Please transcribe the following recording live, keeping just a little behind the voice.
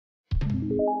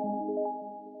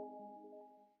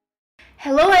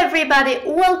Hello everybody,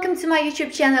 welcome to my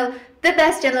YouTube channel, the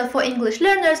best channel for English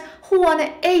learners who want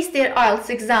to ace their IELTS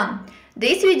exam.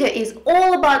 This video is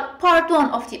all about part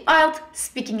 1 of the IELTS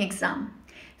speaking exam.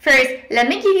 First, let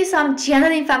me give you some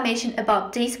general information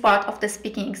about this part of the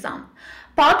speaking exam.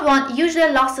 Part 1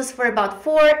 usually lasts for about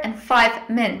 4 and 5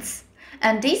 minutes,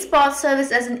 and this part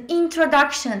serves as an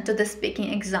introduction to the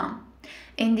speaking exam.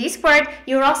 In this part,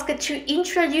 you're asked to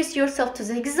introduce yourself to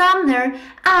the examiner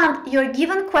and you're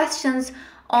given questions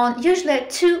on usually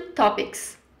 2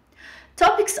 topics.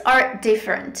 Topics are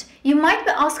different. You might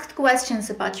be asked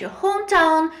questions about your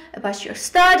hometown, about your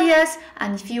studies,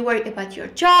 and if you work, about your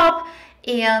job,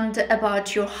 and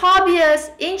about your hobbies,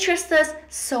 interests,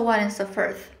 so on and so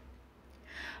forth.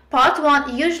 Part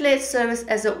 1 usually serves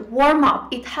as a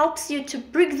warm-up. It helps you to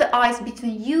break the ice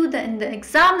between you and the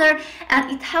examiner, and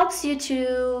it helps you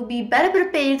to be better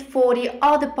prepared for the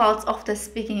other parts of the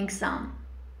speaking exam.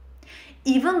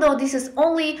 Even though this is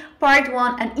only part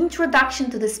 1, an introduction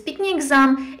to the speaking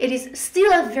exam, it is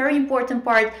still a very important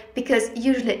part because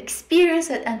usually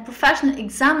experienced and professional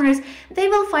examiners, they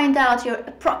will find out your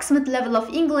approximate level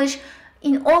of English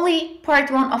in only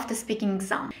part 1 of the speaking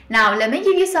exam. Now, let me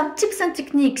give you some tips and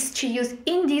techniques to use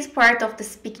in this part of the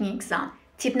speaking exam.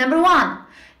 Tip number 1.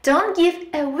 Don't give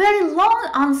a very long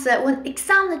answer when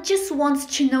examiner just wants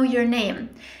to know your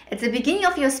name. At the beginning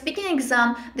of your speaking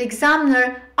exam, the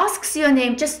examiner asks your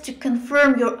name just to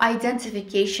confirm your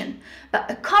identification. But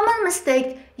a common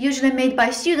mistake usually made by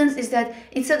students is that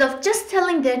instead of just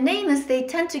telling their names, they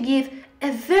tend to give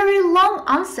a very long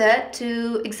answer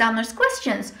to examiner's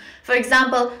questions. For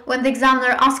example, when the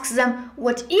examiner asks them,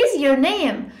 "What is your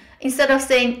name?" instead of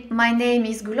saying, "My name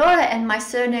is Gulora and my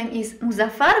surname is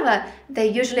Muzaffarova," they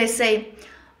usually say,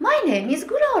 "My name is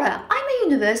Gulora. I'm a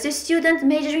university student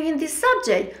majoring in this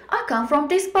subject. I come from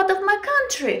this part of my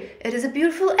country. It is a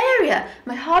beautiful area.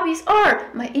 My hobbies are,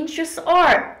 my interests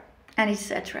are," and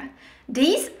etc.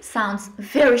 This sounds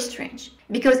very strange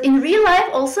because in real life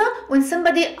also, when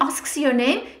somebody asks your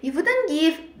name, you wouldn't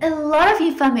give a lot of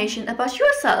information about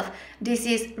yourself. This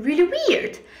is really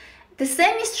weird. The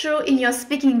same is true in your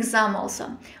speaking exam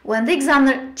also. When the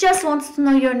examiner just wants to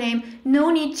know your name, no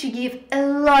need to give a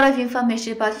lot of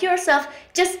information about yourself,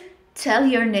 just tell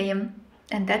your name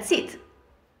and that's it.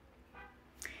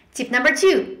 Tip number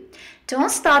 2.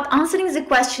 Don't start answering the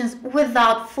questions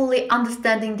without fully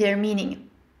understanding their meaning.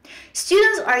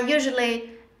 Students are usually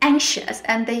anxious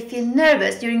and they feel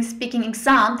nervous during speaking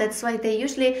exam. That's why they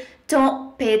usually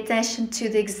don't pay attention to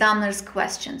the examiner's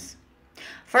questions.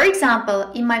 For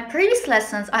example, in my previous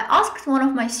lessons, I asked one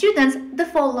of my students the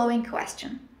following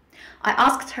question. I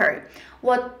asked her,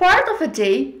 "What part of a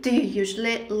day do you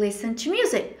usually listen to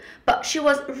music?" But she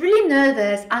was really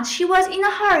nervous and she was in a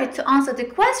hurry to answer the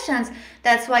questions.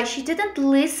 That's why she didn't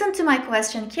listen to my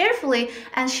question carefully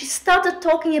and she started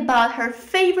talking about her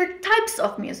favorite types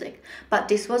of music. But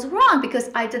this was wrong because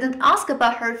I didn't ask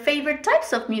about her favorite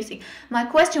types of music. My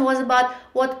question was about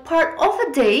what part of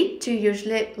a day do you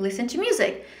usually listen to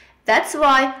music. That's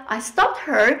why I stopped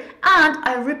her and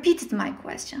I repeated my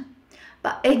question.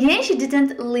 But again, she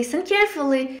didn't listen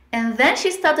carefully, and then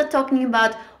she started talking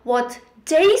about what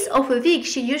days of a week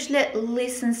she usually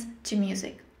listens to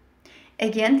music.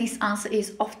 Again, this answer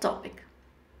is off topic.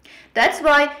 That's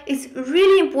why it's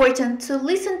really important to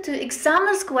listen to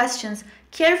examiner's questions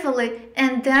carefully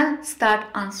and then start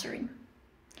answering.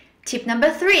 Tip number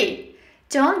 3.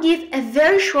 Don't give a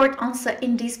very short answer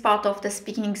in this part of the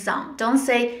speaking exam. Don't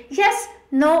say yes,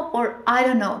 no, or I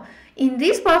don't know. In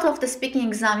this part of the speaking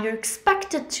exam, you're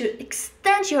expected to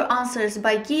extend your answers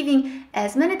by giving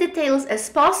as many details as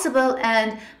possible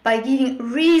and by giving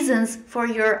reasons for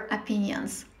your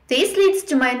opinions. This leads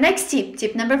to my next tip,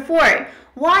 tip number 4.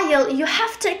 While you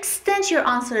have to extend your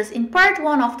answers in part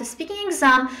 1 of the speaking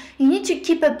exam, you need to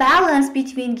keep a balance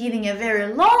between giving a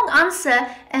very long answer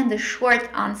and a short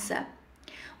answer.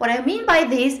 What I mean by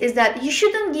this is that you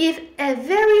shouldn't give a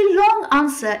very long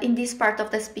answer in this part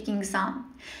of the speaking exam,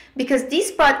 because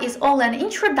this part is all an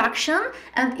introduction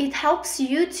and it helps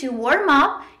you to warm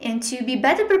up and to be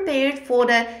better prepared for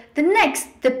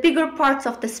the bigger parts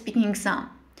of the speaking exam.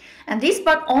 And this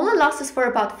part only lasts for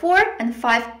about 4 and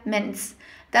 5 minutes.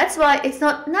 That's why it's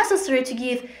not necessary to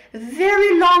give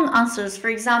very long answers, for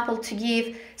example, to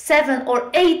give 7 or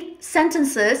 8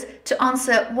 sentences to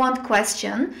answer one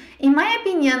question. In my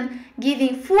opinion,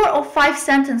 giving 4 or 5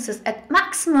 sentences at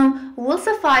maximum will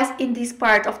suffice in this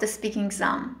part of the speaking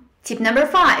exam. Tip number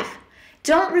 5.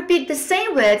 Don't repeat the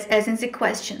same words as in the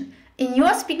question. In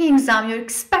your speaking exam, you're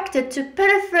expected to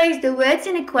paraphrase the words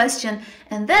in a question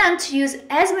and then to use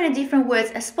as many different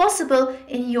words as possible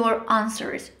in your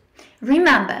answers.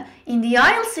 Remember, in the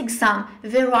IELTS exam,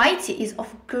 variety is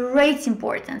of great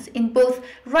importance. In both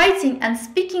writing and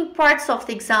speaking parts of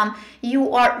the exam,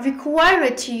 you are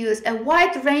required to use a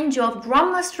wide range of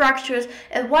grammar structures,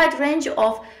 a wide range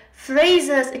of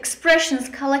phrases, expressions,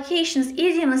 collocations,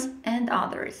 idioms, and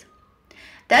others.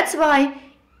 That's why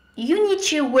you need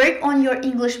to work on your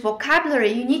English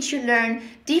vocabulary. You need to learn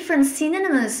different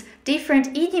synonyms,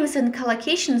 different idioms and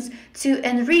collocations to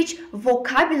enrich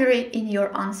vocabulary in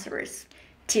your answers.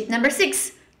 Tip number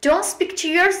 6. Don't speak to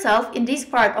yourself in this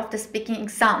part of the speaking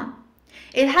exam.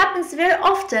 It happens very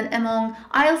often among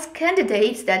IELTS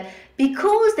candidates that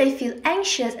because they feel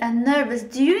anxious and nervous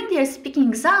during their speaking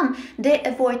exam, they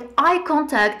avoid eye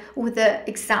contact with the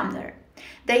examiner.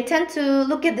 They tend to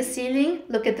look at the ceiling,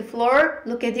 look at the floor,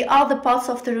 look at the other parts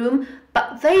of the room,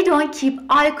 but they don't keep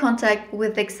eye contact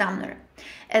with the examiner.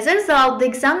 As a result, the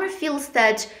examiner feels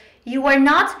that you are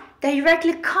not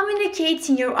directly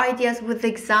communicating your ideas with the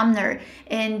examiner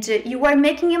and you are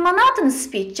making a monotonous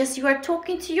speech, just you are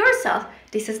talking to yourself.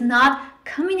 This is not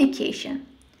communication.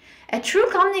 A true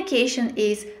communication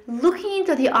is looking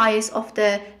into the eyes of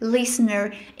the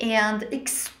listener and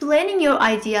explaining your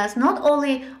ideas, not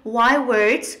only via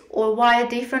words or via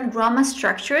different grammar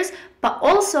structures, but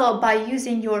also by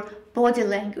using your body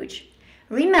language.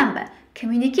 Remember,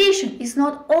 communication is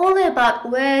not only about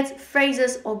words,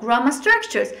 phrases, or grammar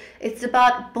structures. It's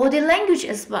about body language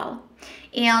as well.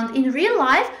 And in real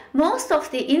life, most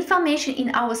of the information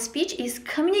in our speech is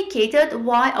communicated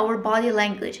via our body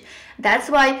language. That's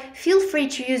why feel free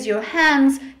to use your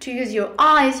hands, to use your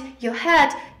eyes, your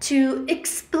head to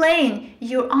explain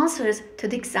your answers to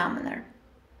the examiner.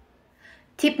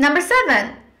 Tip number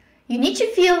 7. You need to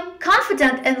feel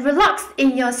confident and relaxed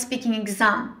in your speaking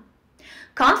exam.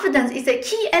 Confidence is a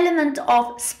key element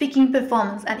of speaking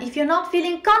performance, and if you're not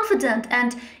feeling confident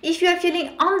and if you're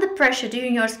feeling under pressure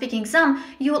during your speaking exam,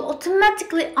 you will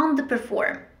automatically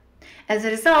underperform. As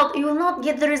a result, you will not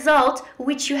get the result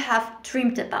which you have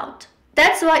dreamed about.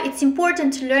 That's why it's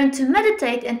important to learn to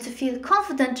meditate and to feel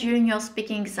confident during your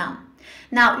speaking exam.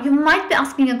 Now, you might be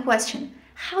asking a question.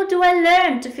 How do I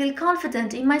learn to feel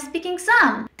confident in my speaking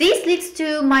exam? This leads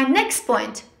to my next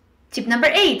point. Tip number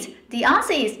 8. The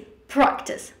answer is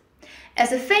practice.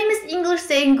 As a famous English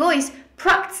saying goes,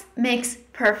 practice makes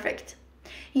perfect.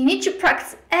 You need to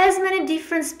practice as many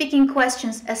different speaking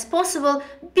questions as possible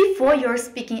before your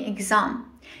speaking exam.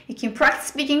 You can practice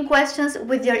speaking questions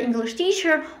with your English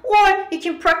teacher, or you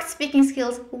can practice speaking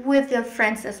skills with your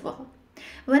friends as well.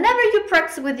 Whenever you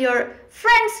practice with your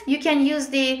friends, you can use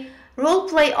the role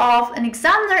play of an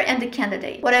examiner and a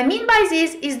candidate. What I mean by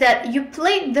this is that you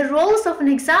play the roles of an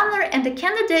examiner and a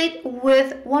candidate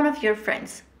with one of your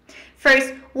friends.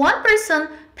 First, one person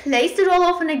plays the role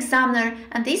of an examiner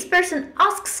and this person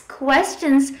asks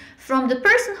questions from the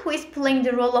person who is playing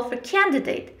the role of a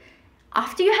candidate.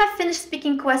 After you have finished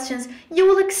speaking questions, you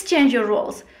will exchange your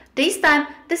roles. This time,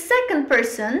 the second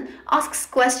person asks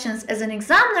questions as an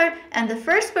examiner and the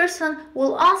first person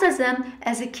will answer them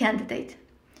as a candidate.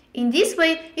 In this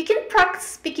way, you can practice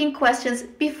speaking questions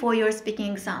before your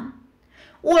speaking exam.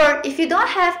 Or if you don't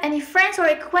have any friends or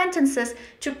acquaintances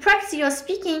to practice your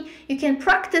speaking, you can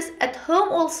practice at home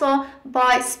also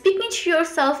by speaking to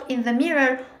yourself in the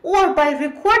mirror or by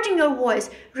recording your voice,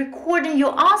 recording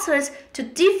your answers to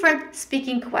different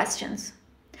speaking questions.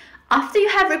 After you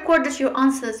have recorded your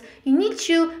answers, you need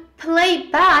to play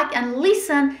back and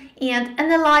listen and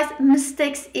analyze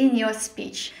mistakes in your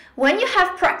speech. When you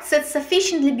have practiced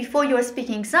sufficiently before your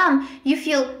speaking exam, you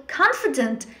feel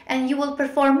confident and you will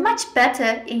perform much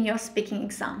better in your speaking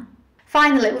exam.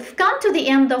 Finally, we've come to the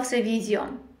end of the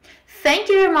video. Thank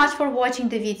you very much for watching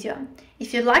the video.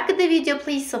 If you liked the video,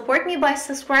 please support me by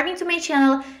subscribing to my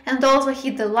channel and also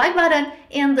hit the like button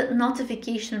and the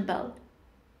notification bell.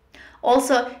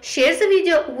 Also, share the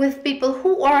video with people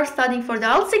who are studying for the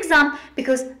IELTS exam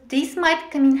because this might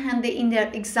come in handy in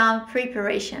their exam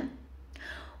preparation.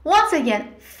 Once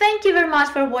again, thank you very much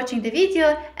for watching the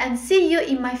video and see you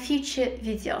in my future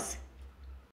videos.